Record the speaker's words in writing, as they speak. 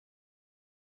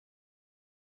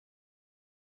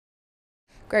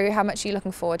Gregory, how much are you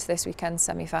looking forward to this weekend's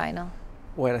semi-final?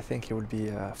 Well, I think it will be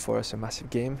for us a massive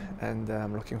game, and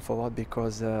I'm looking forward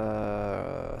because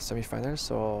semi-final.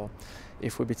 So,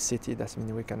 if we beat City, that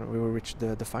means we will reach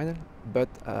the final. But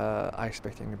I'm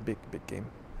expecting a big game.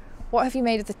 What have you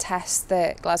made of the test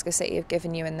that Glasgow City have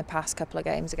given you in the past couple of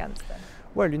games against them?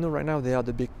 Well, right now they are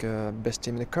the best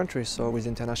team in the country, so with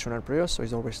international players, so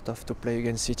it's always tough to play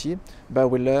against City. But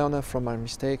we learn from our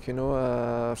mistake,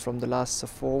 from the last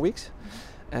 4 weeks,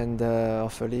 and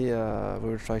hopefully we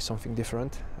will try something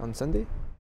different on Sunday.